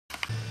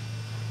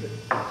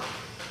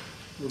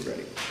We're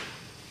ready.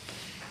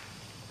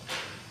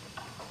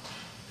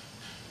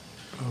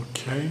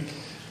 Okay.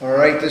 All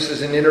right, this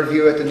is an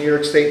interview at the New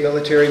York State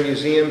Military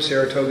Museum,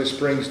 Saratoga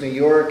Springs, New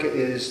York. It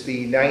is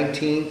the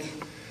 19th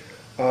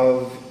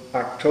of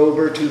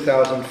October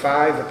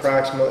 2005,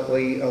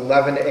 approximately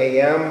 11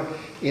 a.m.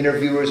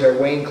 Interviewers are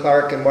Wayne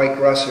Clark and Mike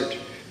Russert.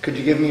 Could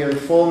you give me your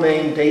full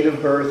name, date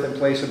of birth, and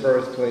place of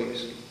birth,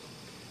 please?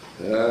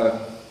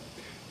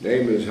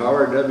 Name is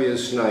Howard W.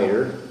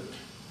 Snyder.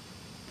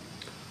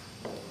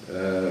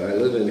 I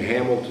live in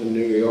Hamilton,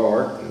 New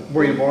York.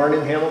 Were you born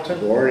in Hamilton?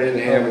 Born in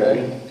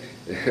Hamilton.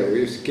 Okay. We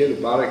used to kid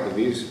about it because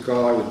we used to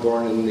call I was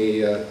born in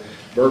the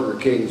Burger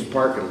King's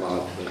parking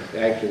lot. But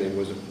actually, it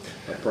was a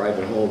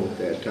private home at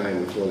that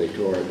time before they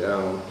tore it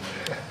down.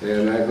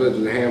 And I've lived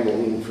in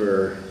Hamilton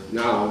for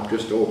now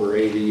just over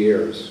 80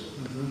 years.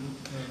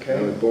 Mm-hmm. Okay.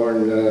 I was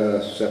born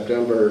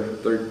September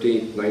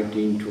 13th,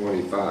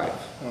 1925.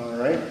 All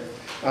right.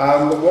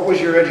 What was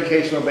your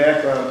educational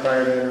background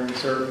prior to entering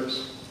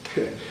service?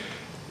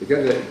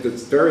 Because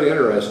it's very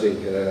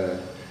interesting.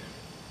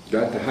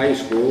 Got to high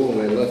school,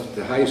 and I left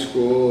the high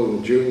school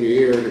in junior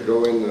year to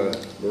go in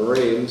the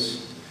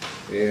Marines,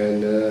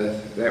 and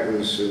that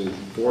was in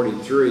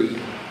 43,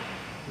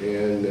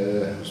 and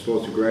I was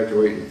supposed to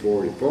graduate in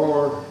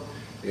 44,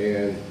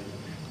 and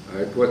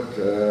I put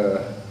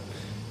the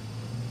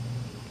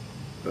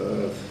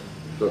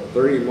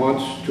 30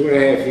 months,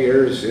 2.5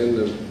 years in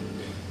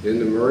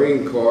the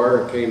Marine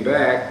Corps, came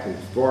back, and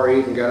before I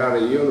even got out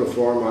of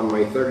uniform on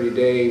my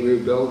 30-day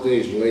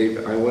rehabilitation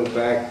leave, I went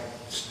back,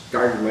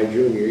 started my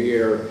junior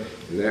year,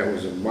 and that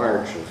was in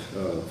March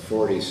of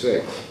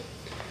 46.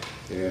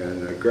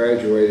 And I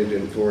graduated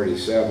in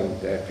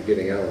 47 after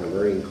getting out of the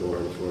Marine Corps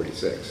in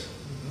 46.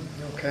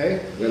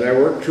 Okay. Then I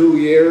worked 2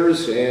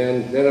 years,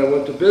 and then I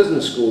went to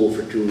business school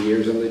for 2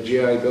 years on the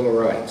GI Bill of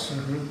Rights.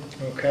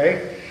 Mm-hmm.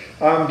 Okay.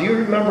 Do you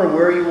remember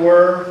where you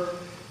were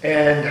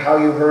and how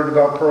you heard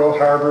about Pearl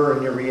Harbor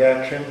and your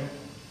reaction?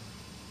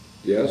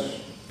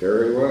 Yes,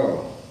 very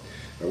well.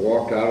 I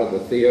walked out of the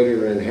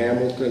theater in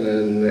Hamilton,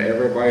 and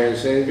everybody was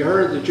saying, "You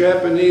heard the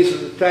Japanese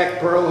attacked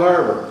Pearl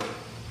Harbor?"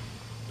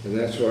 And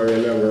that's what I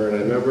remember. And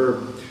I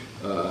remember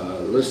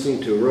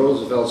listening to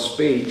Roosevelt's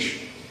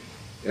speech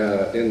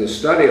in the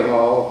study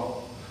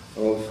hall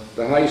of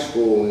the high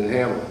school in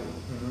Hamilton.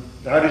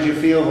 Mm-hmm. How did you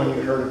feel when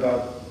you heard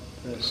about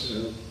this?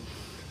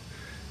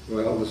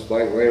 Well, just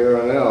like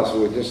everyone else,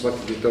 we just like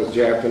to get those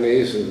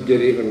Japanese and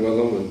get even with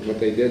them and what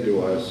they did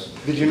to us.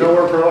 Did you know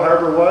where Pearl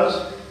Harbor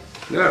was?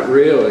 Not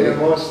really. Yeah,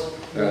 most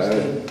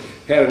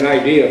had an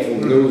idea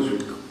from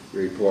news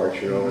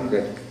reports, you know,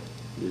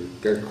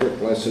 got a quick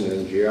lesson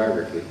in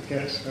geography.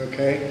 Yes,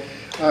 okay.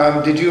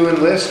 Did you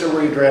enlist or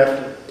were you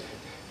drafted?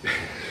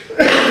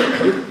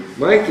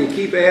 Mike, you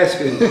keep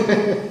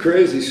asking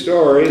crazy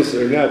stories.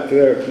 They're not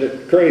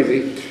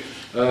crazy.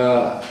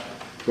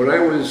 When I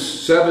was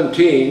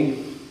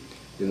 17,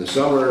 in the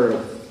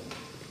summer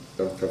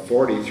of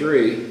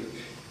 43,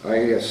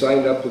 I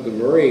signed up with the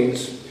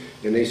Marines,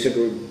 and they said,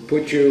 we'll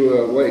put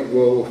you,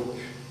 we'll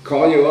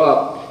call you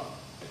up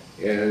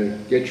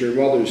and get your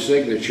mother's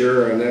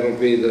signature, and that'll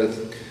be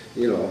the,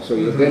 you know, so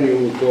then you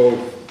will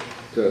go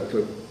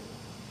to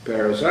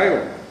Paris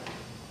Island.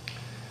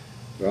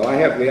 Well, I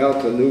happened to be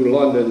out to New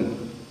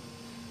London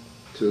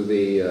to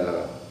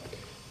the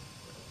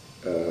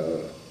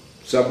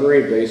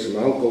submarine base, and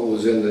my uncle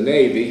was in the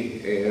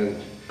Navy,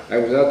 and I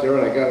was out there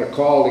and I got a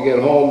call to get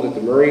home that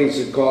the Marines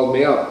had called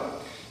me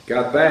up.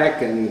 Got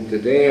back, and the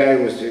day I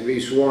was to be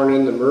sworn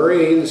in the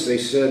Marines, they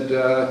said,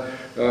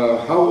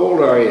 how old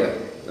are you?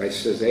 I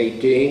says,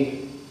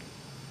 18.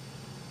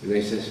 And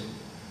they says,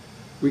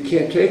 we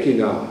can't take you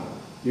now.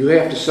 You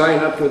have to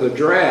sign up for the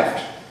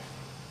draft.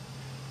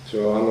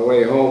 So on the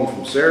way home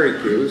from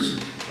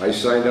Syracuse, I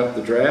signed up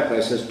the draft, and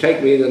I says,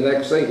 take me to the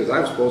next thing, because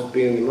I'm supposed to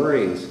be in the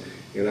Marines.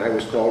 And I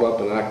was called up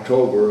in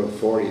October of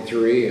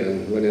 43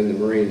 and went in the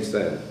Marines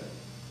then.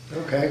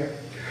 Okay.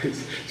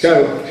 It's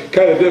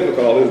kind of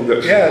difficult, isn't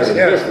it? Yes,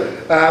 yes.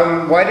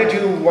 Why did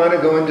you want to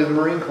go into the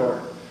Marine Corps?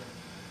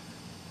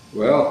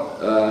 Well,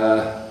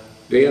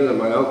 being that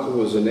my uncle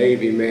was a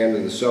Navy man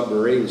in the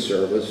submarine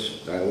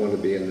service, I wanted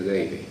to be in the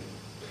Navy.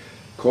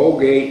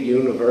 Colgate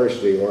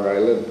University, where I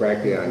lived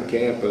practically on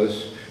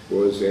campus,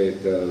 was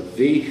at the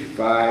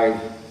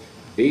V5,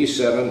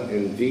 V7,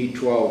 and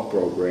V12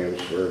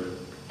 programs for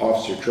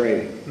officer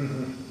training.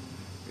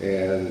 Mm-hmm.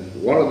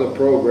 And one of the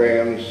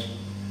programs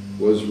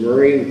was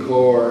Marine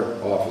Corps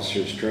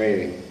officers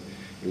training.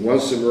 And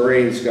once the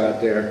Marines got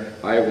there,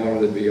 I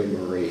wanted to be a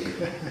Marine.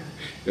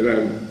 And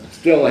I'm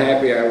still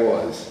happy I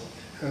was.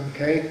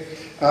 Okay.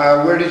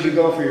 Where did you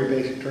go for your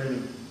basic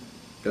training?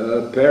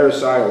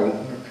 Paris Island.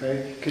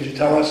 Okay. Could you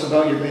tell us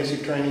about your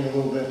basic training a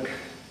little bit?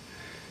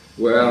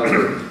 Well,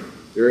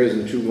 there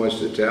isn't too much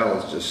to tell.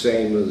 It's the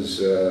same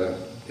as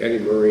any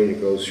Marine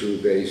that goes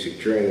through basic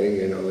training.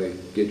 You know, they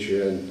get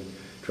you in,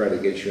 try to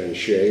get you in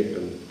shape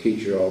and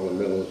teach you all the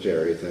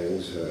military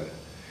things.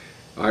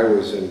 I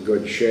was in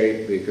good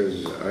shape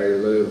because I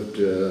lived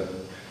a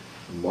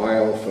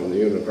mile from the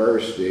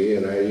university,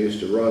 and I used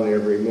to run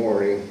every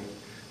morning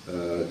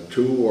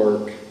Two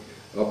work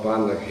up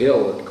on the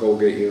hill at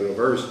Colgate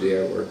University.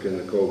 I worked in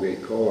the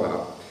Colgate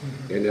Co-op.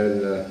 And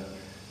then,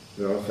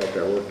 in fact,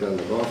 I worked on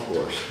the golf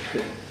course.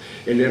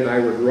 And then I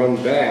would run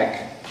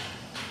back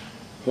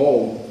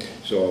home.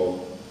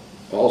 So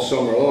all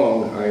summer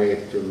long, I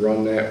could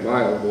run that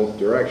mile both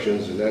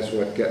directions, and that's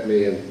what kept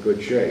me in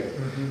good shape.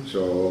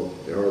 So,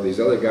 these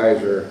other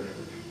guys were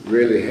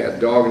really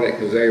dogging it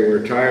because they were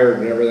tired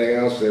and everything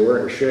else. They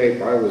weren't in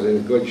shape. I was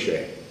in good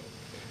shape.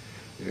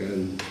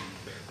 And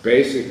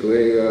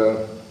basically,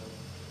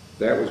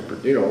 that was,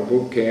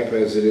 boot camp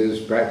as it is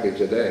practically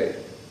today.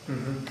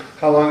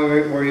 How long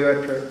were you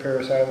at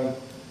Paris Island?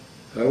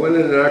 I went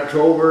in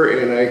October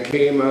and I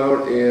came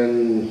out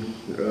in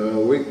a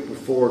week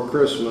before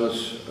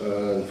Christmas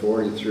in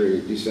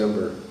 '43,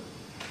 December.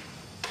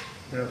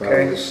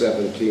 Probably the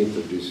 17th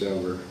of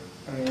December.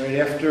 All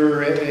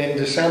right. In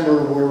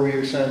December, where were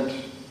you sent?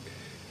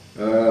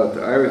 I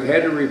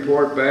had to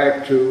report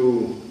back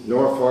to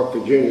Norfolk,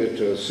 Virginia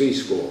to sea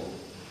school.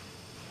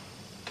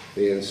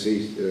 Being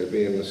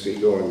a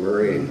seagoing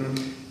Marine.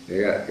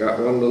 I got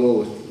one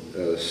little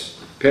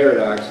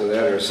paradox of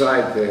that, or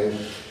side thing.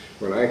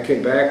 When I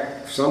came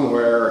back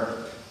somewhere,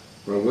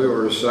 when we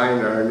were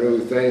assigned our new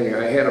thing,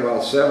 I had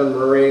about 7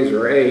 Marines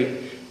or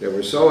 8 that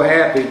were so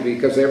happy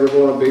because they were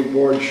going to be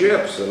aboard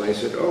ships. And I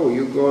said, "Oh,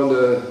 you going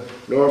to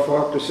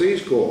Norfolk to sea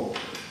school?"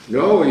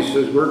 "No," he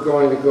says, "we're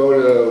going to go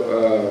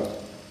to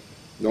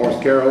North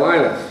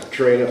Carolina,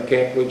 train up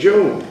Camp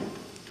Lejeune."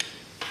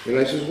 And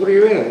I says, "What are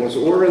you in?" He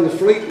said, "We're in the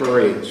Fleet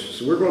Marines.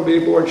 So we're going to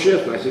be aboard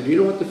ships." And I said, "Do you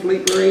know what the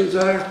Fleet Marines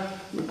are?"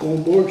 "We're going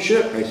aboard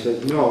ship." I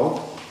said,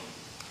 "No.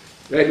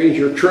 That means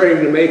you're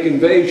trained to make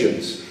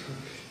invasions.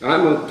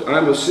 I'm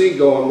a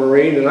seagoing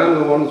Marine, and I'm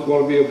the one that's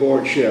going to be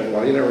aboard ship."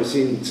 Well, you never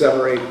seen 7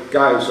 or 8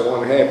 guys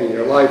so unhappy in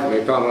your life, and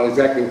they found out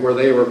exactly where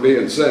they were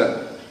being sent.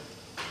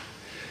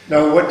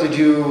 Now, what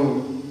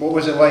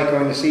was it like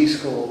going to sea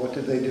school? What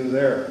did they do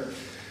there?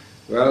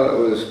 Well,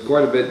 it was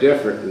quite a bit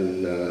different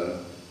than,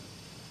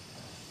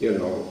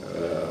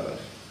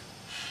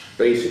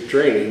 basic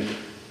training,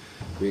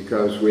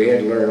 because we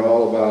had to learn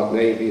all about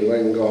Navy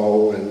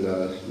lingo and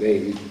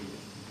Navy,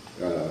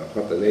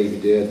 what the Navy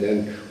did,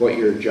 and what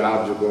your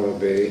jobs are going to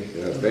be.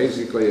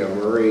 Basically, a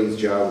Marine's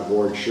job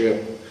aboard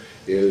ship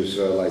is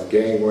like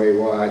gangway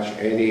watch,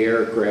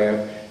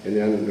 anti-aircraft, and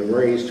then the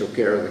Marines took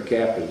care of the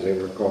captains. They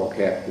were called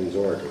captains'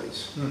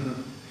 orderlies.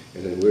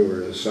 And then we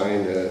were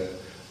assigned a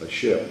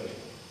ship.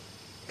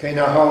 Okay,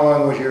 now how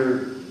long was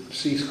your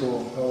sea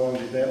school? How long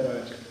did that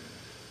last?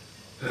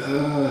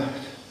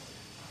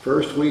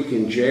 First week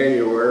in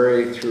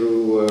January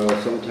through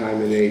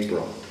sometime in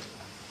April.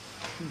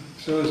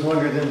 So it was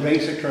longer than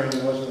basic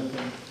training, wasn't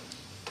it?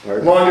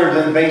 Pardon? Longer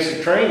than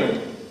basic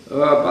training?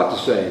 About the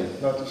same.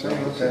 About the same,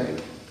 About the okay. same.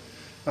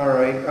 All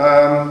right.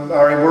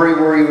 Where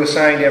were you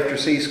assigned after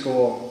sea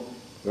school?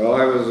 Well,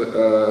 I was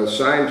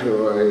assigned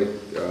to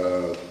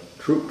a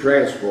troop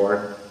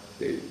transport,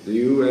 the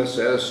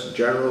USS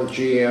General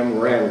GM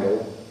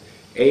Randall,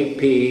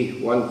 AP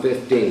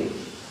 115.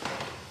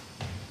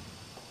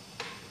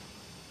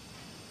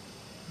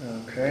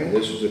 Okay. And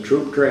this was a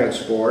troop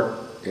transport,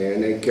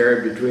 and they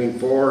carried between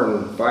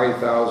 4,000 and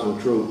 5,000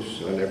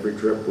 troops on every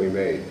trip we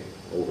made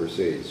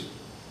overseas.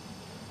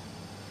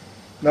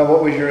 Now,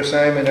 what was your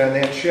assignment on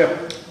that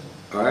ship?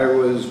 I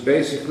was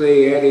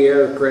basically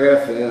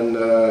anti-aircraft and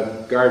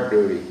guard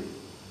duty.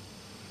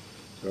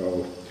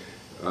 So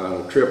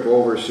on a trip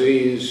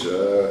overseas,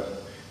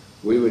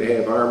 we would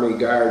have Army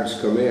guards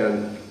come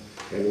in,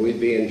 and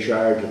we'd be in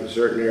charge of a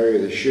certain area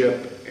of the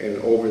ship and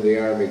over the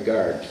Army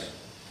guards.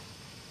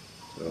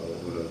 So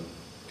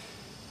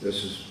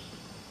this is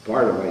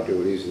part of my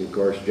duties, and of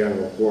course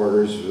general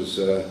quarters was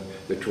the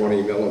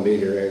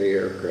 20mm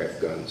anti-aircraft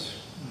guns.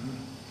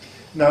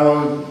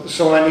 Now,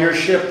 so on your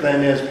ship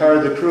then, as part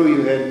of the crew,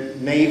 you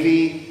had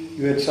Navy,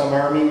 you had some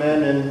Army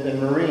men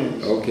and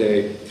Marines.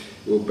 Okay,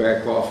 we'll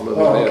back off a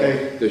little bit.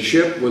 Okay. The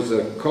ship was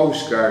a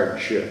Coast Guard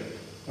ship.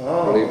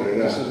 Oh, believe it or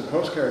not. this is a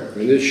Coast Guard.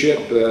 And this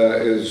ship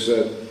is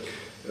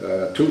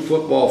 2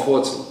 football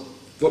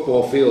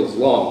fields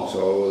long,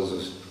 so it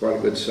was quite a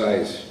good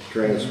size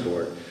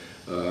transport.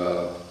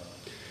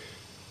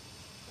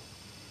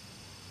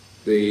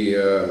 The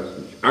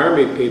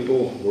Army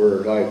people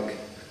were like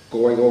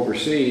going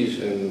overseas,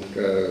 and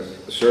a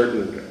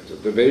certain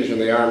division of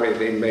the Army,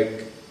 they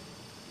make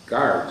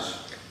guards.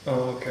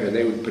 Oh, okay. And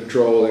they would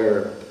patrol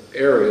their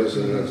areas,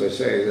 and as I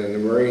say, then the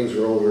Marines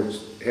were over,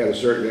 had a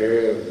certain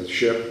area of the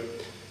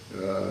ship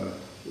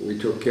we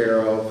took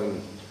care of,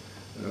 and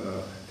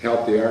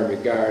helped the Army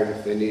Guard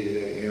if they needed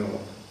any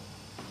help.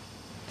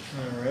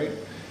 All right.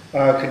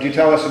 Could you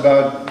tell us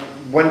about,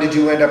 when did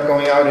you end up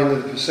going out into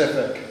the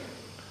Pacific?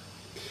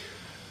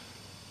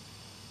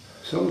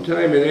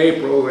 Sometime in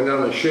April, went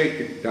on a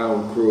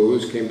shakedown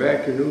cruise, came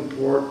back to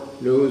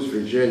Newport News,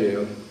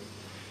 Virginia,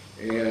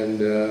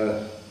 and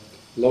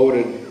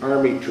loaded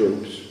Army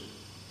troops.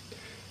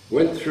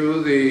 Went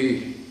through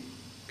the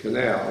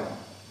canal,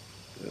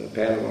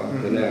 Panama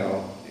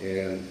Canal,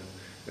 and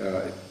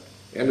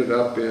ended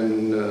up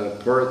in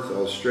Perth,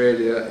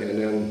 Australia, and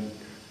then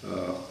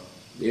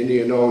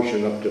Indian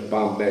Ocean up to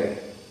Bombay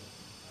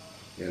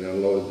and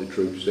unloaded the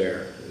troops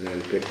there, and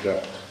then picked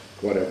up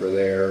whatever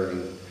there.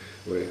 And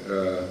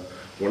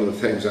one of the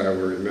things I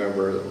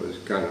remember that was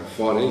kind of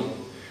funny,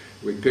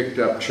 we picked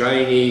up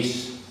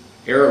Chinese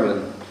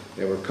airmen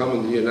that were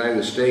coming to the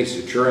United States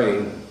to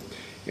train,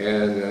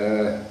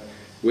 and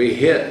we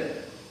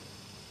hit,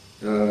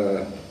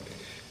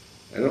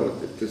 I know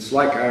it's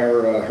like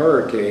our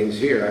hurricanes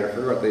here, I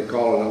forget what they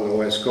call it on the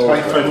West Coast.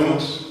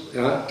 Typhoons.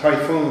 Huh?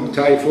 Typhoon.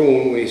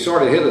 Typhoon. We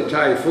sort of hit a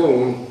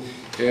typhoon,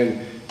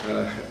 and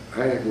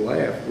I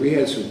laughed. We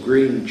had some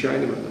green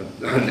Chinamen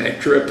on that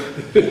trip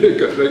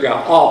because they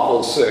got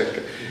awful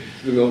sick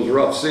in those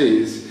rough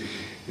seas.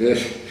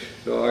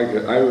 So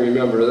I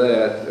remember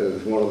that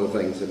as one of the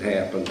things that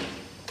happened.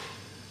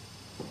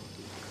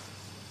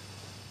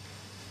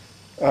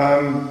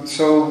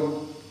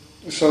 So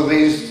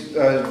these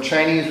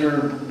Chinese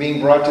were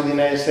being brought to the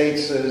United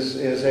States as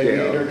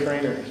aviator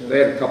trainers? They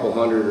had a couple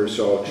hundred or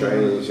so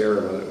Chinese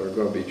airmen that were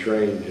going to be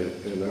trained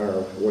in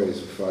our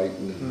ways of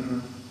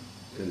fighting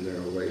and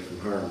they're away from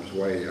harm's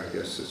way. I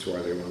guess that's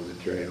why they wanted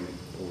to train them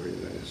over the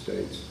United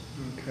States.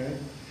 Okay.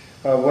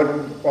 What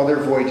other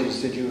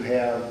voyages did you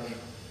have?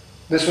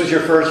 This was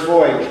your first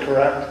voyage,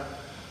 correct?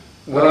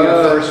 One of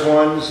your first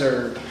ones,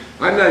 or?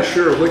 I'm not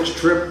sure which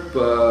trip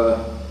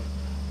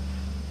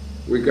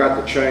we got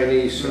the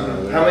Chinese.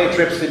 How many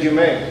trips did you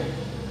make?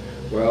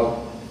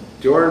 Well,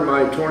 during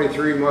my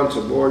 23 months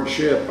aboard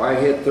ship, I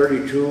hit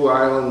 32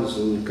 islands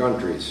and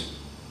countries.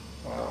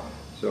 Wow.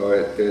 So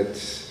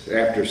it's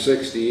after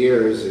 60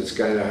 years, it's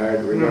kind of hard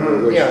to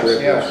remember which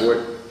trip was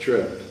what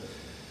trip.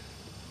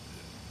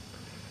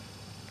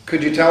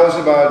 Could you tell us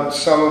about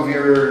some of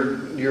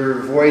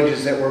your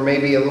voyages that were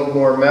maybe a little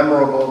more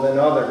memorable than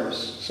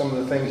others? Some of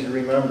the things you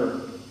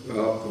remember?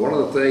 One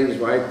of the things,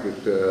 Mike,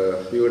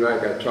 that you and I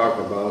got to talk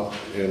about,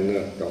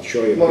 and I'll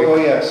show you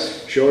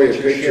show you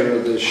a picture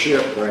of this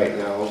ship right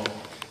now.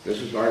 This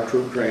is our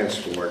troop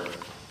transport.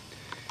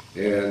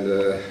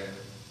 And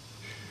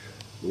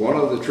one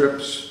of the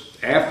trips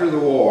after the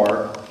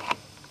war,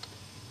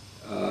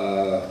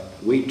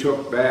 we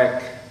took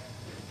back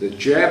the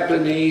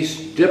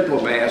Japanese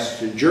diplomats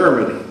to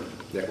Germany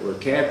that were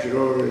captured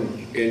over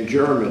in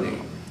Germany.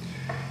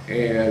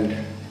 And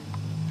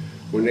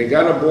when they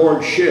got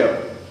aboard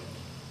ship,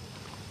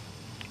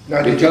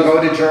 now, did you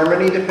go to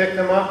Germany to pick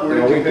them up?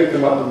 No, we picked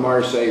them up in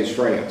Marseille,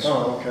 France.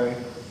 Oh, okay.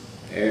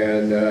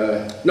 And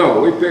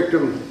no, we picked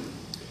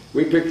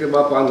them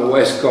up on the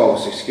West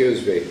Coast.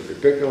 Excuse me. We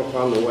picked them up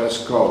on the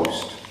West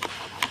Coast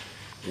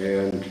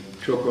and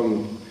took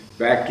them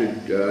back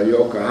to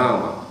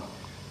Yokohama.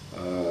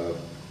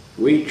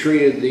 We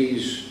treated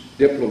these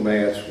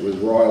diplomats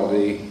with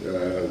royalty.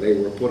 They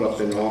were put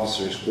up in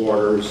officers'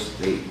 quarters.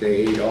 They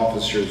ate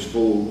officers'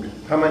 food.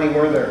 How many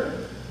were there?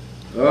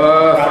 If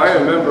I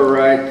remember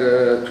right,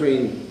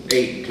 between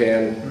 8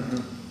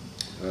 and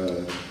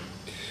 10.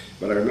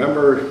 But I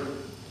remember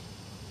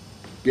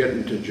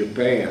getting to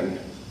Japan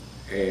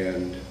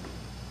and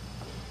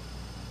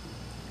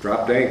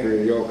dropped anchor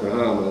in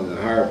Yokohama, in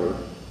the harbor,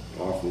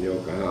 off in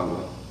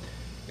Yokohama.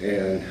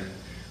 And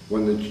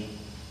when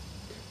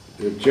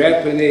the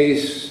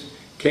Japanese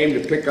came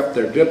to pick up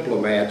their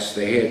diplomats,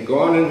 they had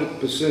gone into the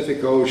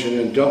Pacific Ocean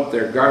and dumped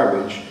their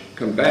garbage,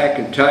 come back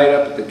and tied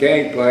up at the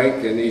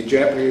gangplank, and these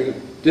Japanese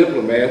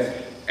diplomats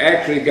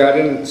actually got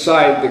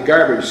inside the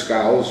garbage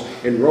scows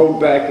and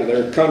rowed back to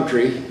their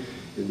country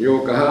in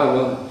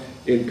Yokohama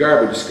in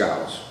garbage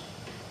scows.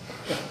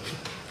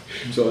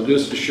 So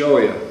just to show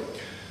you.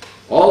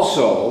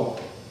 Also,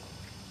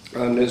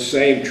 on this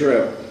same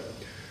trip,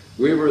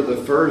 we were the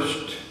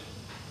first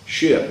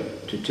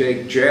ship to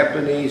take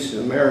Japanese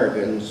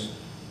Americans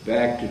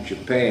back to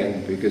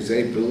Japan because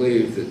they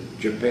believed that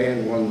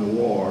Japan won the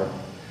war.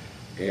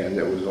 And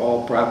it was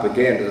all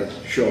propaganda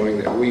showing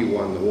that we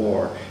won the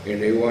war.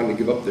 And they wanted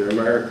to give up their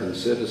American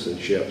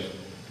citizenships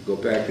to go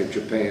back to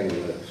Japan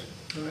and live.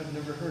 Oh, I've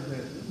never heard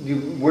that.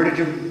 Where did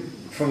you,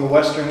 from the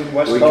West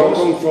Coast? We took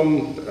them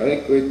from, I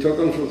think we took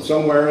them from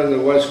somewhere in the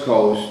West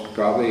Coast,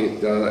 probably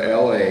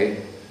LA,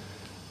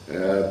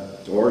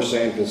 or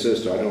San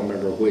Francisco, I don't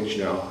remember which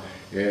now.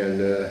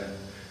 And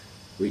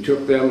we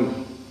took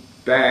them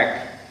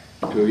back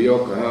to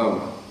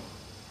Yokohama.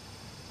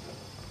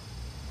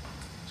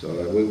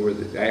 So we were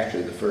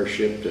actually the first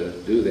ship to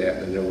do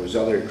that, and there was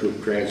other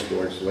troop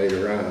transports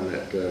later on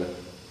that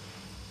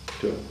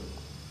took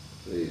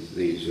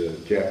these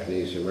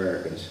Japanese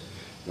Americans.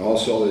 And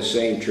also the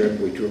same trip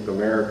we took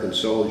American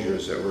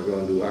soldiers that were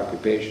going to do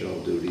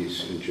occupational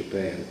duties in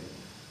Japan.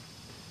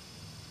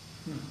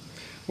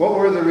 What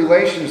were the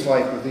relations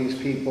like with these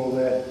people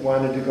that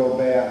wanted to go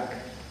back?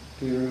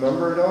 Do you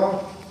remember it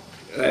all?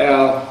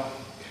 Well,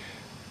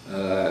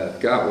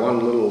 got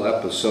one little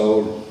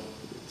episode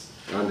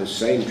on the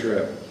same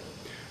trip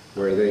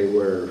where they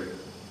were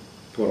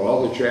put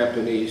all the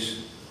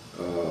Japanese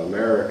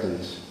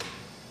Americans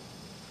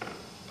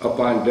up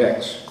on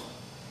decks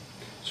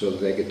so that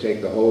they could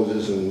take the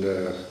hoses and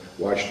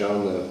wash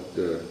down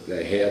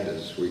the head,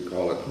 as we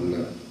call it in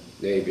the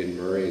Navy and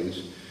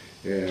Marines.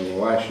 and we're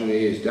watching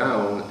these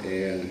down,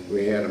 and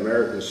we had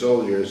American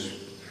soldiers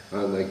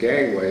on the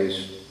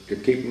gangways to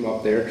keep them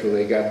up there till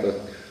they got the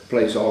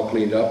place all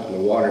cleaned up and the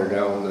water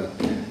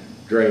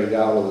drained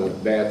out of the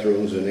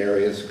bathrooms and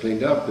areas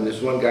cleaned up, and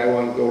this one guy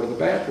wanted to go to the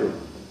bathroom.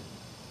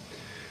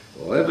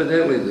 Well,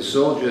 evidently the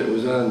soldier that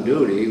was on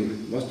duty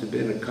must have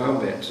been a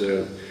combat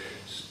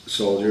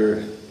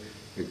soldier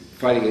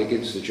fighting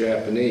against the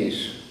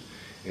Japanese,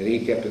 and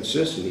he kept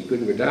insisting he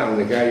couldn't go down,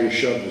 and the guy just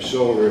shoved the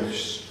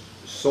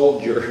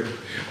soldier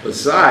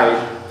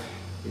aside,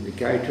 and the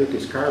guy took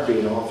his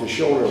carbine off his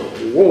shoulder,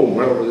 boom,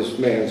 right over this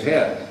man's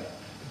head.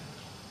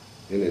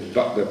 And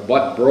the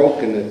butt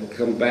broke, and it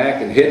come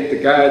back and hit the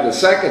guy the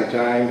second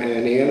time,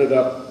 and he ended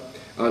up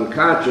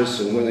unconscious.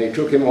 And when they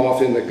took him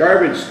off in the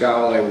garbage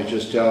scow I was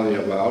just telling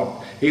you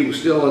about, he was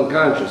still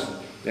unconscious.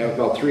 That was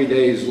about 3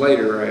 days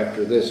later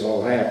after this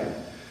all happened.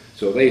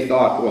 So they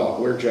thought, well,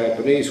 we're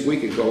Japanese, we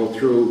could go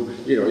through,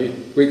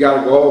 we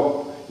got to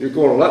go, you're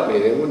going to let me.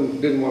 They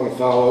didn't want to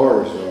follow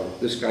orders, so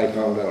this guy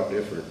found out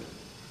different.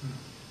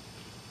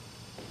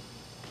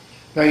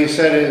 Now you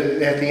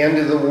said at the end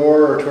of the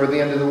war, or toward the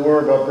end of the war,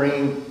 about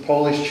bringing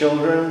Polish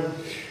children?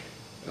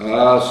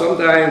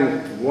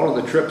 Sometime, one of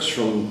the trips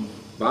from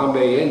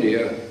Bombay,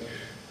 India,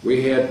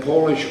 we had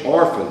Polish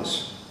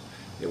orphans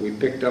that we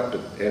picked up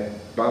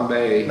at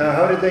Bombay. Now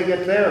how did they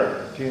get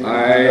there?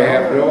 I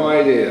have no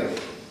idea.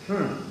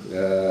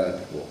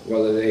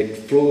 Whether they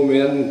flew them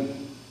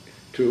in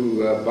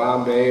to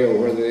Bombay or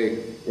whether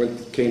they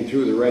came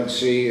through the Red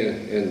Sea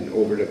and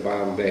over to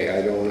Bombay,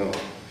 I don't know.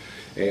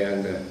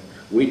 And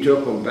we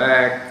took them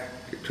back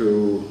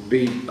to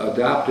be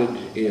adopted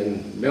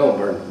in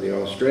Melbourne. The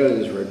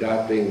Australians were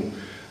adopting,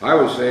 I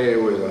would say it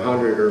was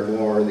 100 or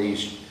more of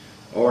these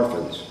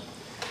orphans.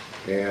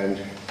 And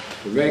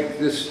to make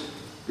this,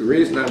 the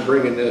reason I'm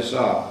bringing this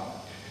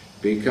up,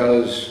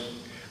 because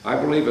I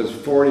believe it's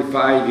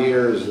 45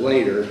 years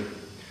later,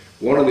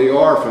 one of the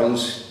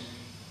orphans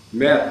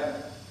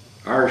met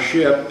our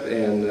ship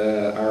and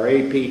our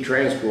AP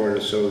Transport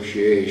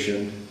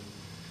Association,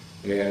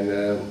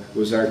 and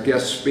was our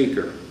guest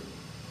speaker.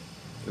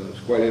 So I was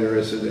quite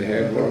interested to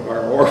have one of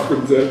our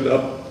orphans end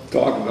up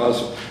talking to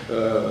us,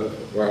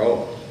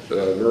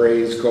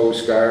 Marines,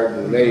 Coast Guard,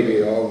 and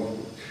Navy,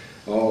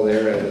 all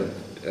there at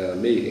a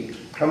meeting.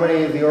 How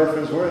many of the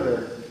orphans were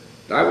there?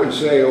 I would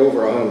say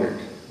over 100.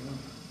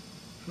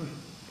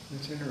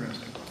 That's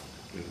interesting.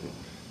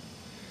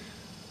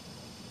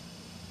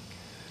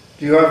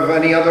 Do you have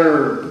any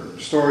other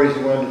stories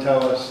you wanted to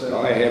tell us?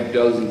 I have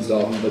dozens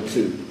of them, but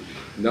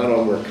none of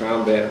them were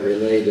combat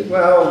related.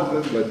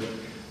 Well, but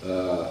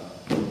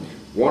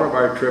one of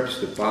our trips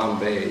to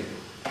Bombay,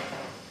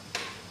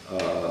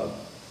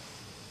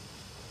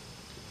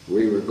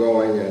 we were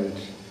going, and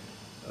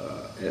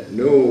at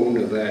noon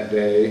of that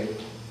day,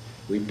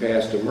 we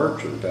passed a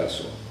merchant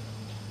vessel,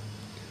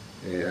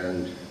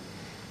 and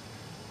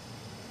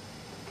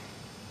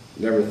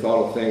never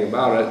thought a thing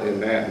about it.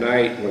 And that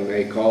night, when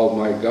they called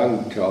my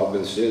gun tub,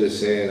 instead of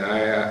saying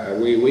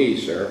 "oui, oui,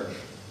 sir,"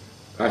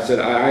 I said,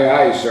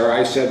 "Aye, aye, sir."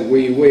 I said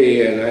 "oui,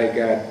 oui," and I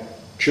got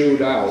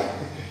chewed out.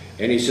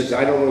 And he says,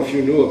 "I don't know if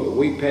you knew it, but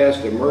we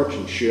passed a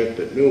merchant ship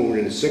at noon,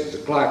 and at 6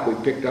 o'clock we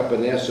picked up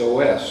an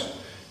SOS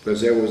because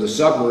there was a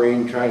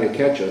submarine trying to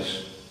catch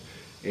us,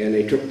 and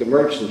they took the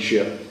merchant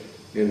ship,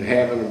 and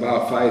having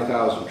about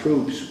 5,000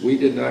 troops, we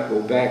did not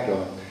go back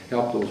to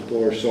help those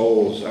poor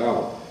souls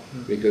out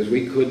because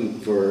we couldn't,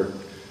 for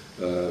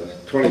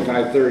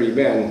 25, 30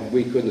 men,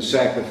 we couldn't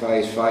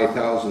sacrifice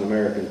 5,000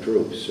 American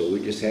troops, so we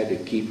just had to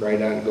keep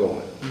right on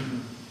going."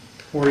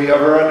 Were you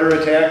ever under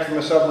attack from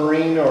a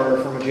submarine or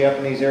from a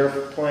Japanese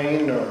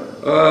airplane? Or?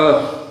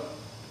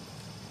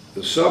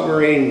 The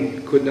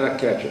submarine could not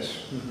catch us,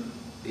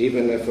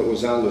 even if it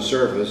was on the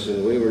surface,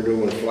 and we were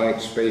doing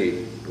flank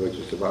speed, which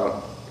is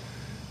about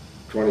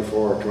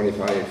 24 or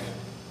 25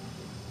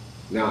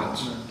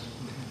 knots,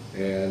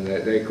 and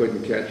they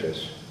couldn't catch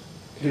us.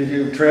 Did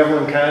you travel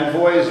in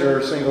convoys or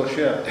a single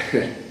ship?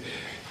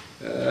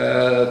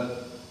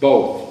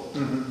 Both.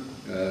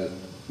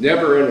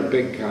 Never in a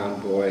big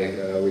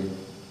convoy. We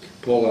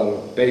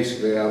pulled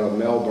basically out of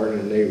Melbourne,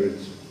 and they would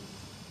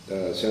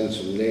send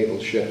some naval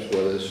ships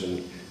with us,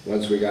 and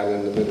once we got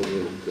in the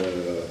middle of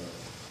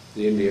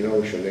the Indian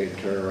Ocean, they'd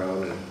turn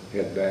around and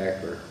head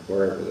back or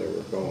wherever they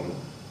were going.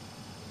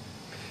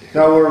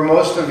 Now, were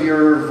most of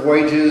your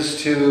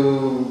voyages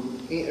to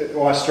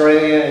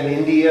Australia and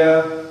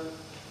India?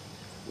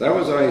 That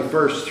was our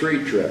first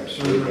 3 trips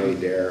we made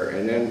there,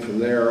 and then from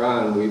there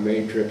on we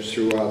made trips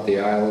throughout the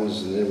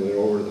islands, and then went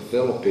over to the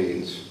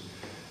Philippines.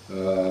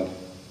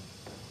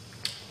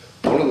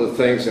 One of the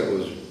things that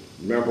was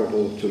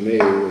memorable to me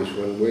was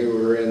when we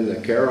were in the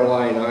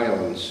Caroline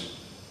Islands.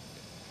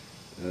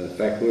 In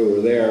fact, we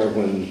were there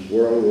when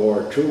World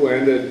War II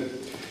ended,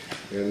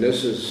 and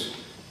this is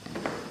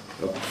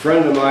a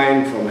friend of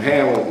mine from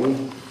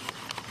Hamilton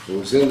who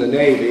was in the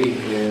Navy,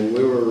 and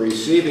we were a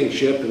receiving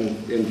ship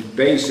in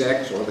Base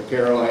X, or the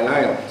Caroline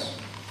Islands.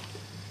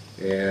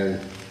 And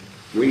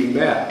we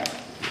met.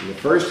 And the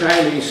first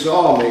time he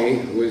saw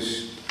me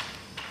was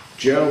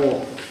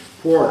General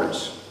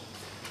quarters.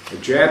 A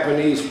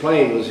Japanese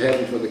plane was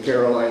heading for the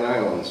Caroline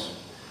Islands,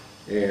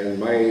 and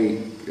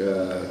my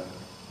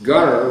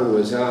gunner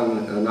was on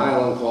an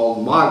island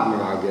called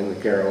Mogmog in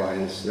the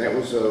Carolines, and that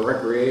was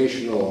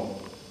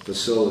recreational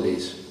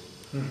facilities.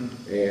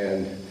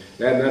 And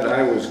that meant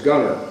I was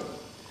gunner.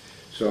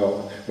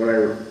 So when I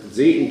was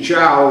eating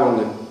chow when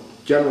the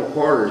general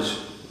quarters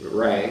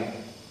rang,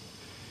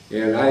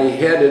 and I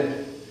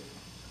headed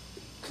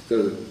to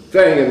the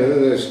thing, and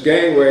then this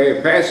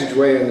gangway,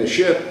 passageway in the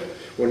ship,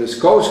 when his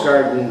Coast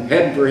Guard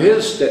heading for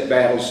his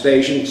battle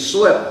station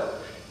slipped.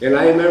 And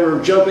I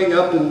remember jumping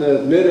up in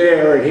the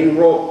midair, and he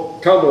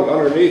tumbled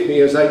underneath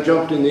me as I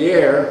jumped in the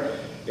air.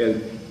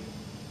 And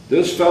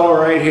this fellow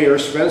right here,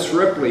 Spence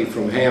Ripley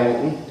from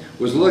Hamilton,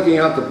 was looking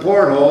out the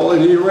porthole,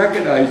 and he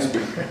recognized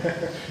me.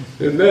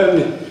 And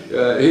then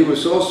he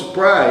was so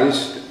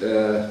surprised.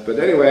 But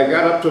anyway, I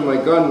got up to my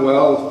gun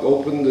well,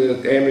 opened the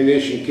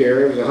ammunition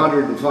carrier. It was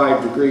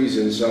 105 degrees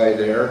inside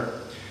there,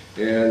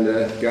 and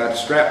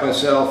strapped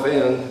myself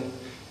in,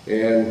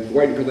 and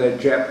waiting for that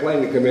Jap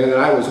plane to come in. And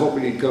I was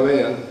hoping he'd come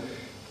in,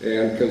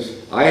 and because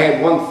I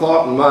had one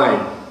thought in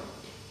mind: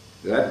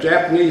 that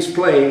Japanese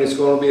plane is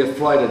going to be a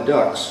flight of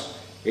ducks.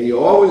 And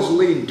you always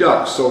lead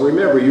ducks, so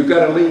remember, you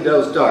got to lead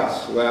those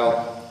ducks.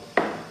 Well,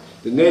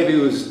 the Navy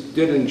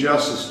did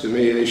injustice to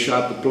me. They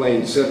shot the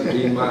plane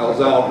 17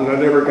 miles out, and I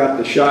never got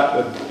the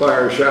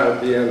fire shot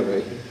at the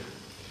enemy.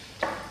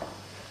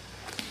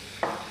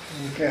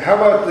 Okay, how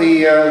about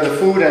the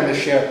food on the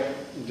ship?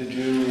 Did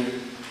you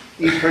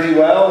eat pretty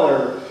well,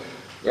 or?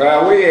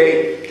 Well, we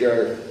ate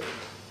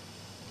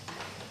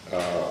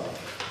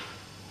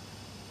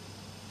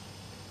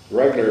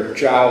regular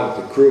chow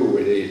that the crew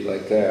would eat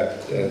like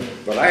that.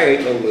 But I ate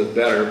a little bit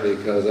better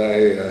because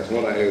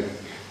when I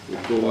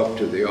would go up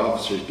to the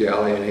officers'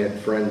 galley and had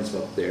friends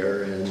up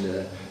there,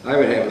 and I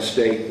would have a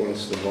steak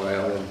once in a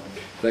while and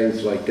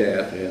things like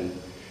that, and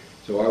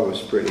so I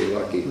was pretty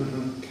lucky.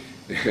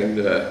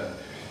 And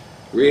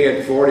we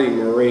had 40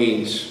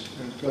 Marines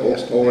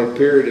over a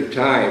period of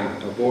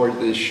time aboard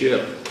this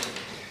ship,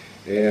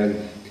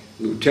 and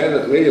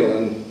Lieutenant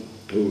Leland,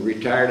 who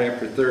retired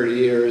after 30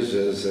 years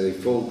as a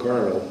full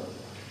colonel.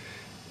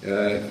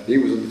 He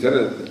was a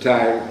lieutenant at the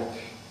time,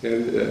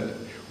 and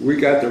we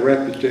got the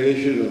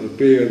reputation of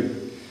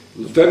being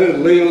Lieutenant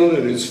Leland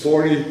and his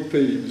 40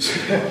 thieves.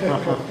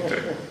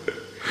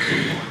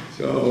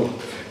 So,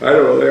 I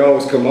don't know, they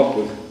always come up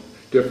with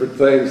different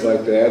things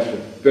like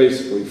that,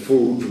 basically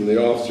food from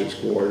the officers'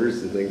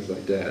 quarters and things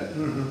like that.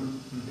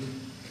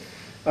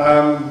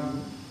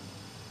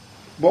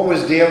 What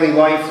was daily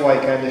life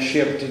like on the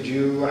ship?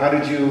 How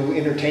did you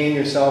entertain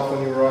yourself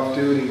when you were off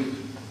duty?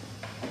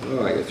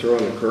 Well, I could throw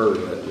in a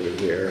curve at me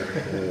here.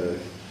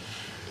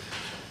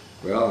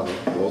 Well,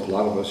 a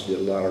lot of us did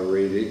a lot of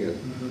reading,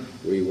 and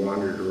we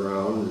wandered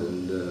around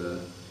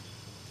and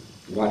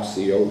watched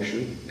the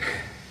ocean.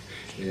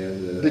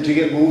 And did you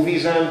get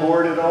movies on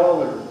board at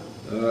all?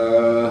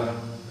 Or?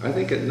 I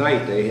think at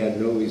night they had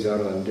movies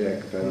out on deck,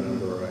 if I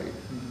remember right.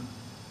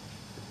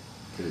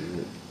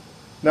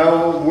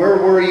 Now, where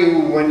were you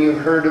when you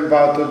heard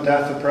about the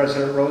death of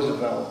President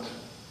Roosevelt?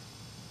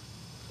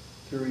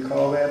 Do you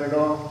recall that at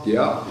all?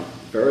 Yeah,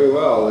 very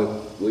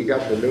well. We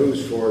got the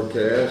news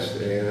forecast,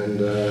 and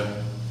of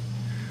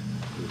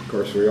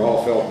course we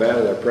all felt bad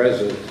that our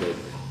president had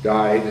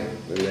died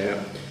and that.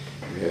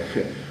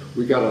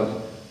 We got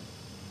a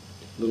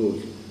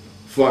little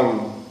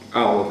fun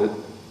out of it.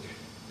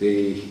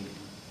 The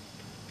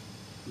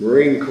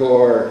Marine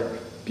Corps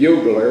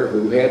bugler,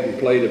 who hadn't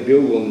played a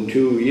bugle in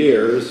 2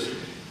 years,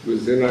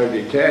 was in our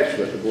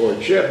detachment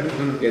aboard ship,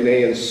 and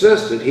they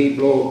insisted he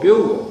blow a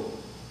bugle.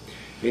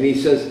 And he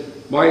says,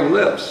 my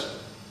lips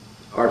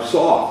are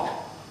soft.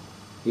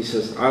 He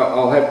says,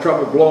 I'll have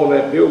trouble blowing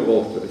that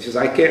bugle. He says,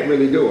 I can't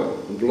really do it.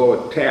 And blow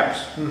it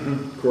taps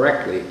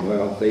correctly.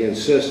 Well, they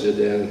insisted,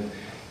 and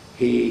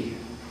he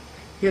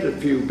hit a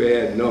few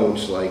bad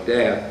notes like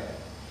that.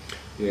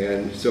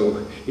 And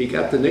so he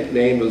got the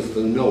nickname as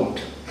the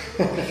Note.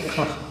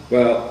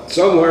 Well,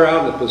 somewhere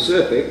out in the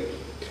Pacific,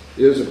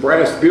 there's a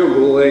brass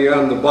bugle laying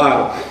on the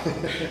bottom,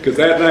 because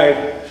that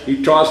night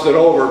he tossed it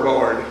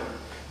overboard.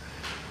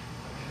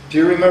 Do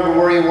you remember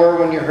where you were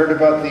when you heard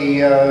about the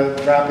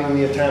dropping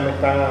the atomic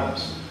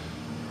bombs?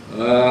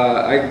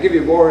 I can give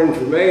you more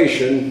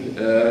information.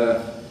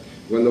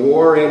 When the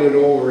war ended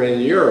over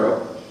in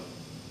Europe,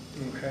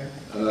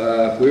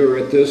 we were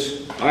at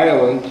this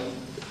island,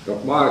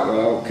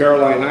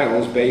 Caroline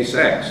Islands, Base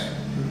X.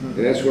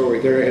 And that's where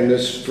we're there. And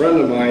this friend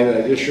of mine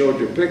that I just showed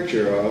you a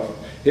picture of,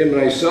 him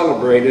and I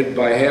celebrated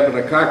by having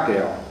a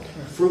cocktail,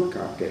 a fruit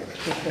cocktail,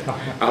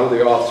 out of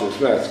the officer's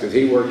mess, because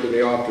he worked in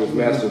the officer's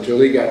mess until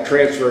he got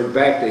transferred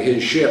back to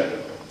his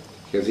ship,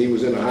 because he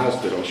was in a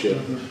hospital ship.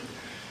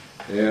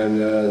 And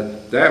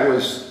that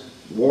was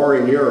war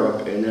in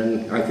Europe. And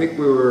then I think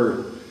we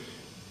were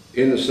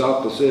in the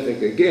South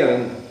Pacific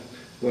again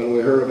when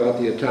we heard about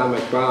the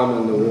atomic bomb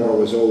and the war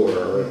was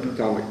over, or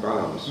atomic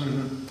bombs.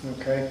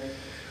 Okay.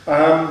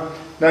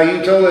 Now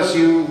you told us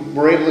you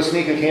were able to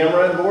sneak a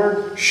camera on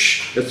board?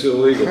 Shh, it's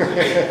illegal.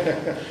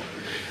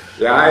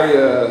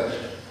 Yeah,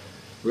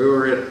 we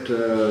were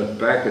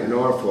back at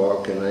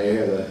Norfolk, and I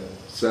had a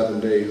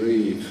 7-day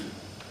leave.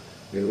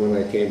 And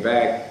when I came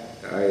back,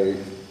 I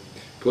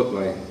put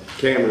my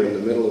camera in the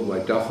middle of my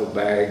duffel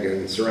bag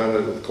and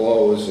surrounded it with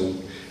clothes.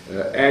 And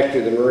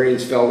actually, the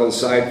Marines fell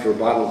inside for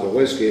bottles of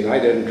whiskey, and I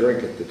didn't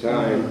drink at the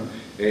time.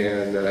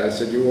 And I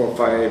said, "You won't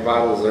find any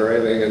bottles or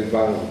anything, and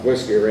bottles of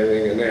whiskey or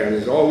anything in there." And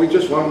he said, "Oh, we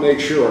just want to make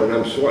sure." And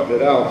I'm sweating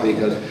it out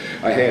because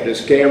I had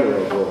this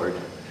camera aboard.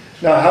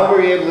 Now, how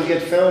were you able to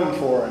get film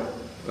for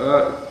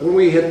it? When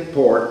we hit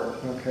port.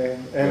 Okay.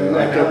 And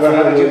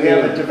how did you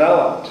have it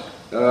developed?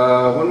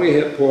 When we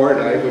hit port,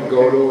 I would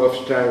go to a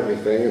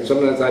photography thing, and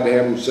sometimes I'd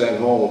have them sent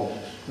home.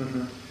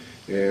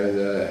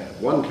 And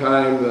one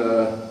time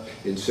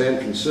in San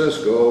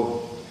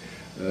Francisco,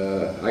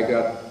 I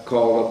got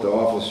called up to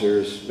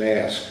officer's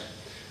mask,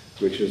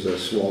 which is a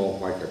small,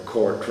 like a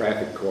court,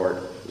 traffic court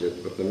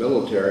with the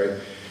military.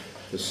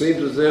 It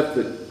seems as if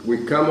that we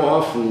come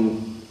off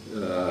from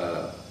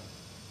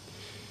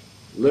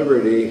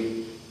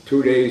Liberty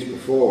 2 days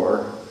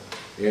before,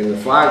 and the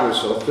fog was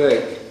so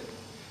thick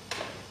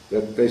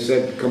that they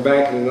said, "Come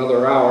back in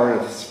another hour,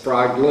 and if it's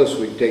fogless,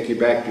 we'd take you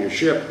back to your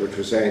ship," which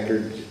was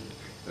anchored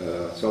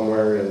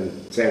somewhere in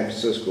San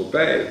Francisco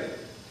Bay.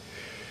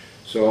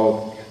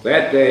 So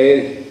that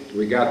day,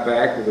 we got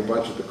back with a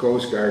bunch of the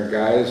Coast Guard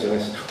guys, and I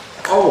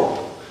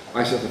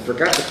said, I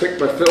forgot to pick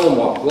my film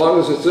up. As long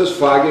as it's this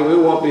foggy, we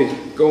won't be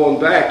going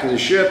back to the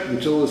ship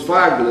until this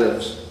fog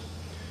lifts.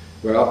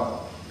 Well,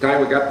 the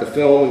time we got the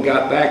film and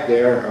got back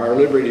there, our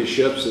Liberty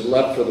ships had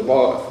left for the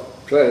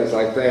things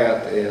like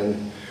that,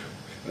 and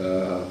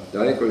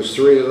I think it was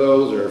 3 of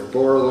those or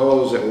 4 of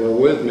those that were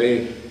with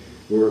me.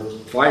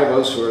 5 of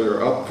us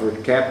were up for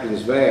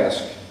captain's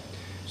mask.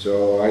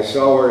 So I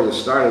saw where it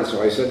started, so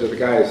I said to the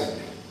guys,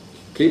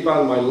 "Keep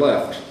on my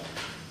left."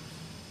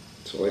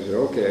 So they said,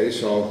 "Okay."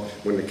 So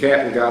when the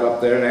captain got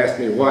up there and asked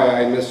me why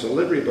I missed the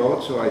Liberty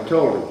boat, so I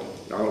told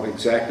him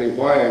exactly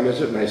why I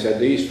missed it, and I said,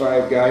 "These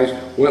 5 guys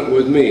went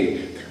with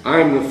me.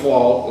 I'm the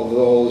fault of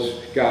those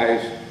guys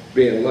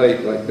being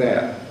late like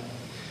that."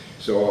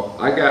 So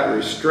I got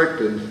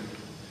restricted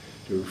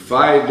to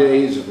 5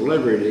 days of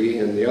liberty,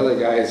 and the other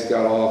guys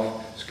got off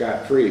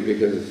scot-free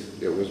because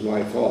it was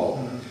my fault.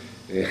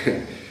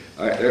 And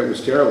it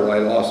was terrible. I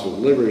lost with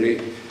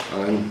liberty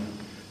on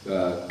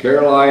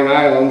Caroline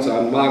Islands,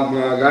 on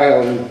Mogmog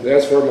Island.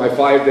 That's where my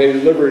 5-day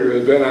liberty would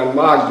have been, on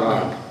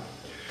Mogmog.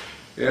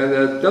 And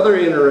another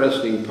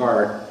interesting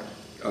part,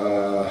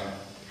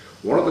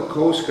 one of the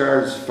Coast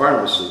Guard's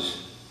pharmacists,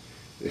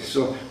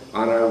 so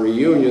on our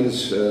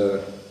reunions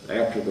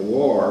after the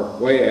war,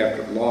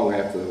 long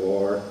after the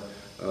war,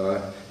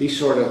 he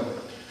sort of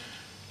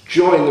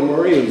joined the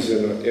Marines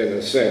in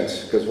a sense,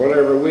 because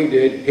whatever we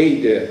did,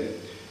 he did.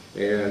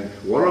 And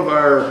one of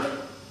our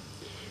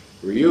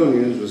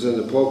reunions was in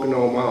the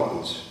Pocono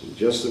Mountains,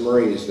 just the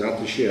Marines, not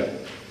the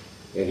ship.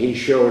 And he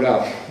showed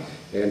up,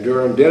 and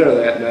during dinner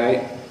that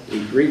night, he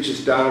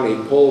reaches down, he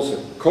pulls a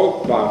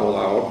Coke bottle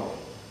out.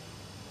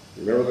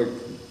 Remember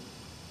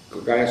the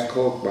glass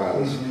Coke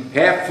bottles?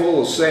 Half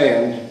full of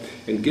sand,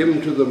 and give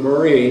them to the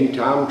Marine,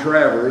 Tom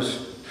Travers,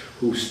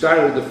 who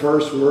started the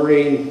first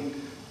Marine,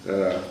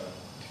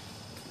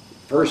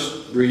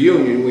 first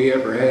reunion we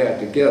ever had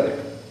together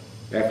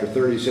after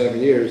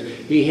 37 years.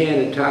 He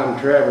handed Tom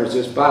Travers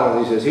this bottle,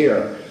 and he says,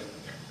 "Here."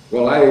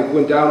 Well, I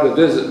went down to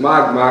visit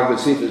Mogmog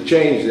to see if it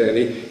changed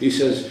any. He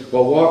says,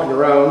 "Well, walking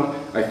around,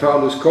 I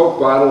found this Coke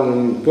bottle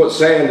and put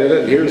sand in it,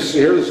 and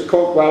here's a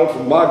Coke bottle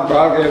from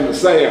Mogmog and the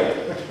sand."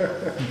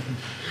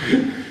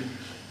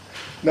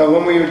 Now,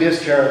 when were you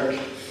discharged?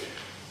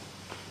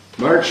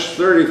 March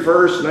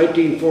 31st,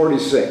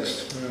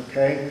 1946.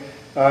 Okay.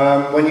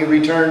 When you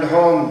returned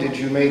home, did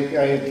you make,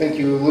 I think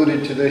you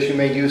alluded to this, you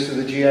made use of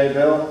the GI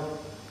Bill?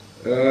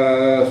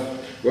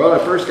 Well, I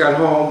first got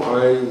home,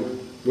 I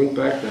went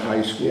back to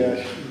high school. Yeah,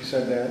 you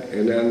said that.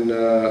 And then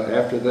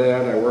after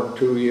that, I worked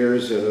 2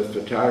 years at a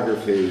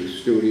photography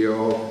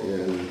studio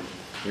in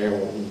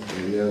Hamilton.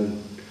 And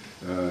then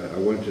I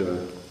went to,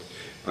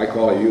 I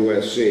call it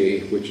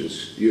USC, which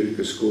is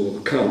Utica School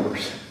of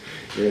Commerce.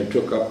 And it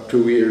took up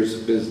 2 years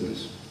of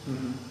business.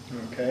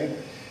 Okay.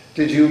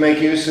 Did you make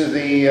use of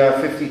the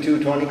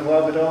 5220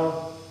 Club at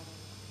all?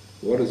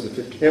 What is the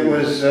 52? It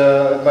was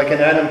like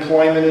an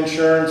unemployment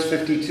insurance.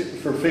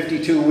 For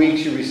 52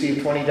 weeks, you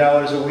received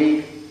 $20 a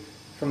week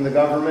from the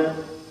government?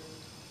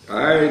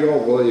 I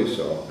don't believe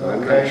so. Okay.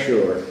 I'm not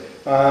sure.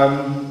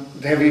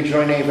 Have you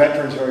joined any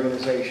veterans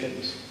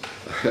organizations?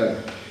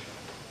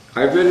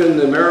 I've been in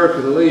the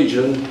American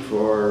Legion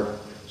for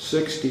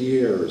 60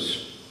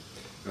 years.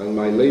 On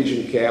my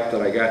Legion cap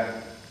that I got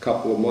a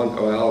couple of months,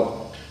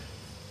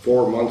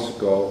 4 months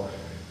ago,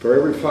 for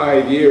every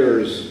 5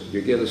 years you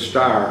get a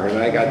star, and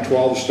I got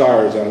 12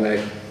 stars on that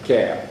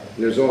cap.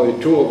 And there's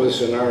only 2 of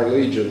us in our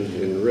Legion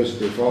in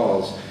Riston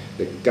Falls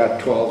that got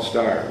 12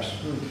 stars.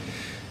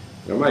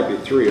 There might be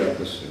 3 of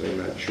us, I'm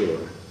not sure.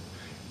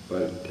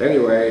 But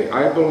anyway,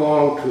 I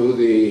belong to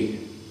the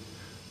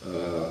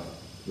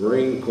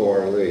Marine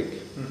Corps League.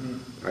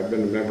 I've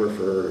been a member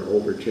for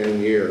over 10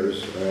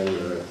 years,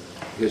 and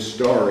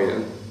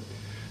historian.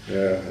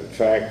 In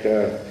fact,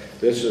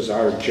 this is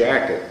our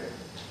jacket,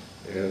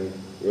 and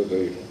with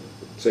the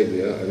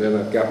insignia, and then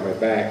I've got my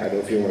back. I don't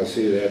know if you want to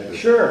see that.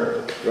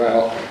 Sure.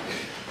 Well,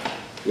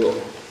 look.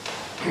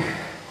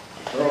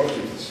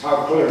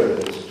 How clear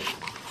it is.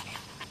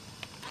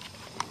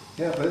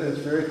 Yeah, but it's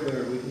very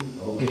clear. We can.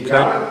 Okay,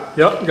 got it?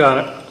 Yep, got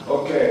it.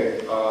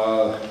 Okay,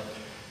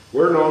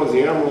 we're known as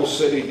the Emerald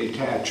City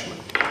Detachment.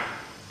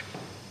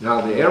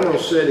 Now, the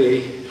Emerald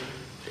City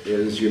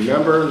is, you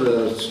remember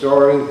the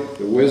story,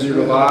 The Wizard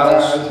of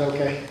Oz?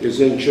 Okay. Is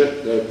in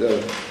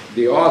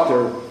the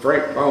author,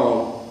 Frank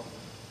Baum,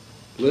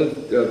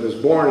 was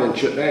born in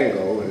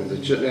Chittenango, and is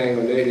a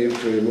Chittenango native,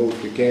 so he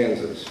moved to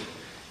Kansas.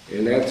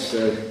 And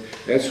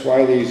that's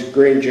why these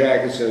green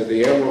jackets are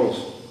the Emeralds.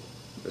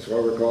 That's why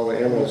we're called the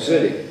Emerald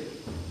City.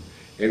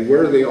 And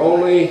we're the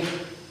only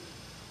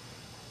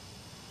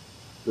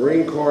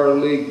Marine Corps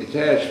League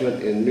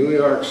detachment in New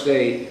York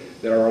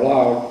State that are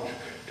allowed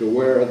to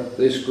wear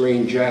this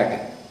green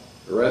jacket.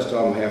 The rest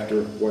of them have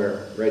to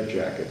wear red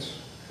jackets.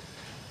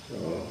 So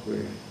we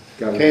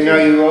got. Okay, now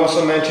you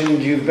also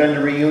mentioned you've been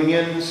to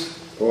reunions.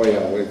 Oh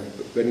yeah,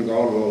 we've been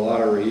going to a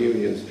lot of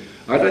reunions.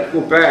 I'd like to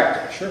go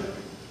back. Sure.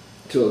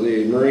 To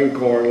the Marine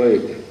Corps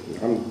League.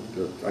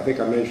 I think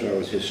I mentioned I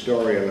was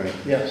historian.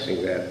 Yes.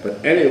 Think that.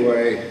 But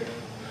anyway,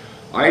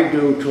 I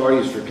do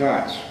Toys for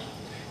Tots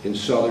in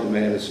southern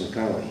Madison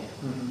County.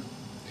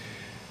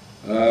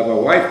 My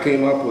wife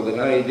came up with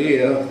an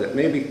idea that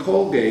maybe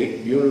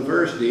Colgate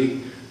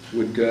University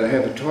would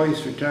have a Toys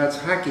for Tots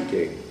hockey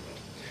game.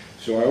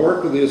 So I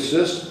worked with the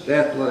assistant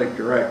athletic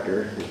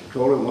director and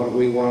told him what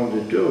we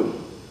wanted to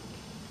do.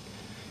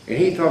 And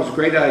he thought it was a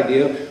great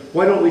idea.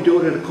 Why don't we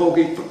do it at a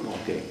Colgate football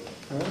game?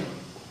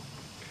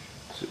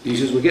 So he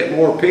says, we get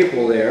more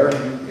people there,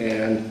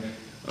 and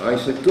I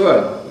said,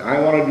 good.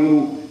 I want to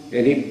do,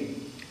 and he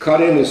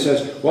cut in and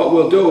says, what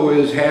we'll do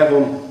is have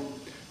them,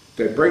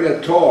 they bring a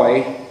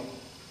toy,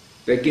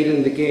 they get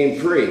in the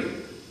game free.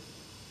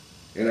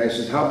 And I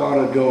said, how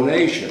about a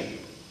donation?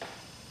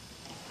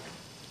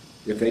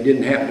 If they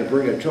didn't happen to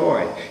bring a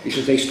toy. He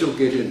says, they still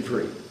get in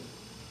free.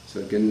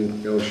 So get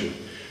in the donation.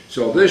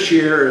 So this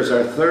year is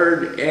our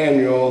third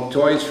annual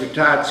Toys for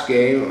Tots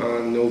game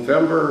on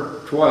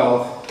November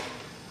 12th.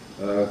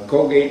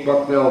 Colgate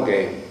Bucknell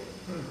game,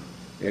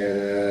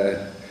 and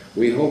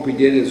we hope we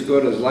did as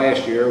good as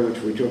last year, which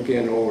we took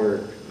in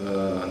over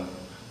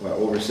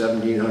over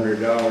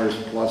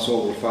 $1,700 plus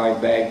over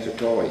 5 bags of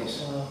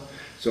toys. Wow.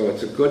 So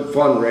it's a good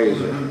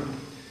fundraiser.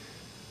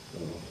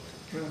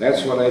 So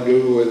that's what I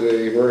do with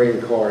the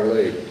Marine Corps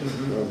League.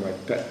 One of my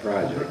pet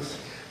projects.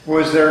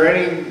 Was there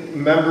any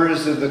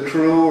members of the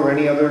crew or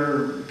any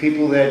other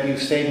people that you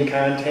stayed in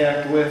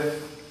contact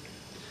with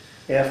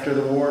after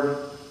the war?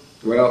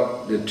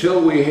 Well,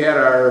 until we had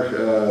our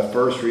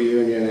first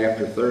reunion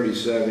after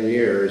 37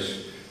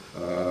 years,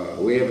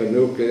 we have a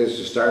nucleus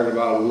that started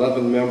about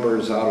 11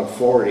 members out of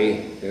 40,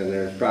 and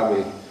there's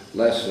probably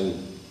less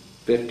than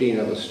 15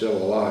 of us still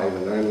alive,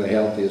 and I'm the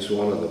healthiest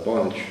one of the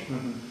bunch.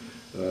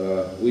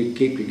 We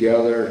keep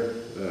together.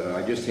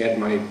 I just had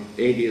my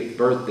 80th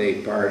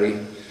birthday party,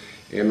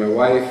 and my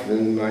wife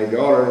and my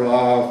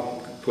daughter-in-law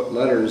put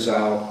letters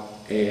out,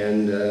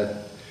 and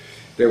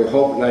they were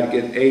hoping I'd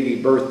get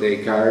 80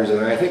 birthday cards,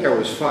 and I think I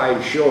was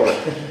 5 short,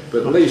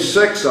 but at least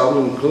 6 of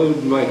them,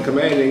 including my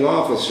commanding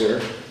officer,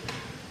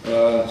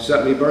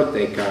 sent me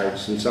birthday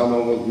cards, and some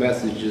of them with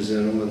messages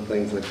in them and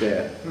things like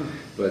that.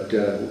 But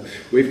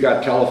we've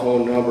got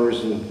telephone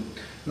numbers, and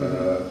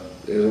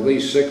there's at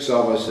least 6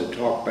 of us that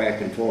talk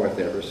back and forth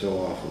ever so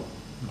often.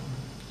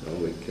 So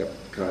we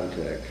kept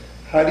contact.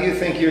 How do you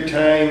think your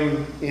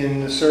time in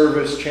the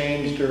service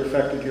changed or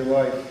affected your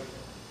life?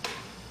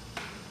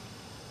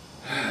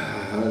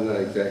 I'm not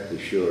exactly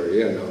sure,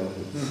 you know.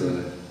 It's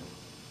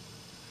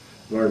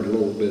learned a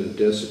little bit of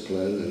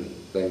discipline and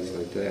things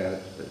like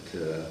that,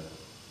 but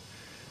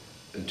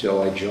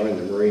until I joined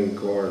the Marine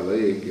Corps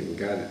League and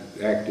got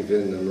active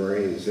in the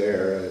Marines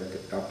there,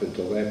 up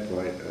until that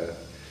point,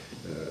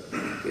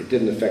 it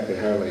didn't affect it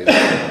hardly at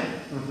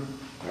all.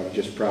 I was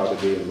just proud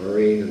to be a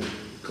Marine and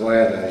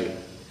glad I joined.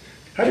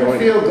 How do you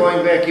feel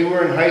going back? You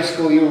were in high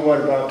school, you were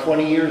what, about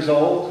 20 years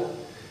old?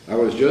 I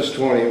was just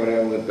 20 when I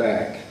went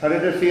back. How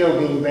did it feel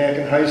being back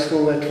in high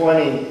school at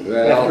 20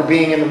 after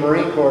being in the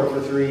Marine Corps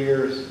for 3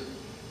 years?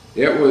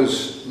 It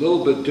was a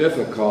little bit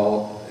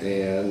difficult,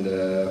 and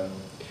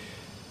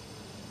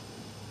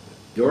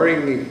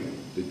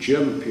during the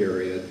gym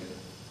period,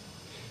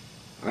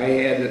 I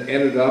had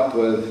ended up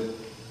with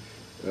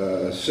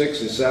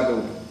 6th and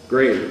 7th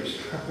graders,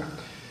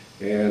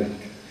 and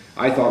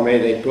I thought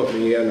maybe they'd put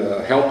me in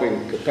a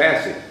helping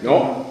capacity.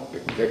 No.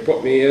 They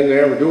put me in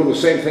there, we're doing the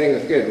same thing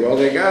as kids. Well,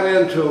 they got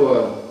into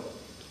a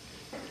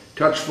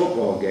touch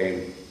football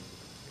game,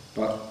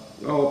 but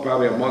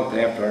probably a month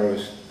after I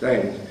was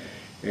things,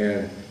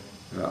 and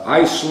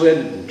I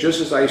slid,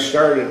 just as I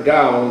started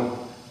down,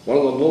 one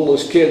of the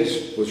littlest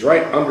kids was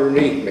right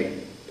underneath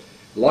me.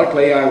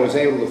 Luckily, I was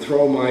able to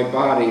throw my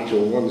body to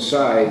one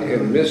side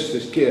and miss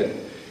this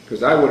kid,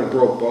 because I would have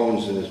broke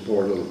bones in this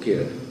poor little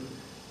kid.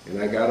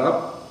 And I got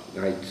up,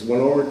 I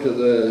went over to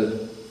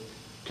the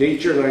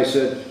teacher and I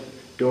said,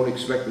 don't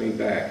expect me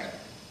back.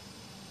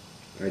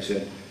 I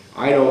said,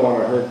 I don't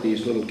want to hurt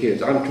these little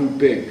kids. I'm too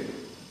big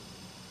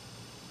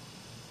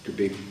to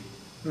be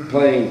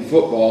playing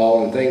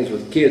football and things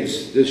with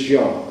kids this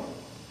young.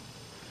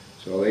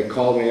 So they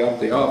called me up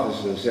the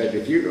office and said,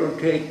 if you don't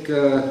take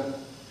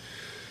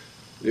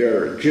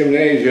their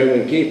gymnasium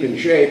and keep in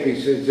shape, he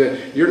says,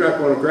 you're not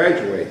going to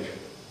graduate.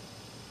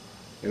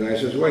 And I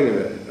says, wait a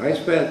minute, I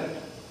spent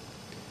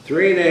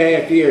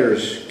 3.5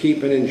 years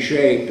keeping in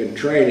shape and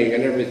training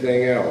and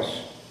everything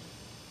else.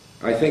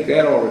 I think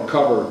that ought to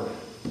cover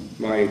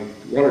my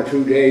 1 or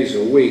 2 days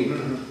a week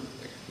in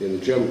the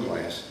gym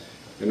class.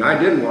 And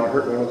I didn't want to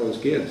hurt one of those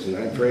kids, and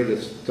I'm afraid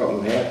if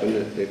something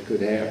happened that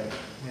could happen.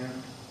 Yeah.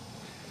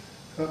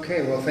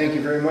 Okay, well, thank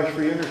you very much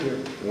for your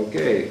interview.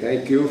 Okay,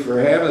 thank you for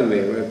having me.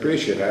 I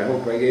appreciate it. I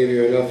hope I gave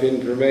you enough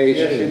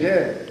information. Yes, you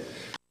did.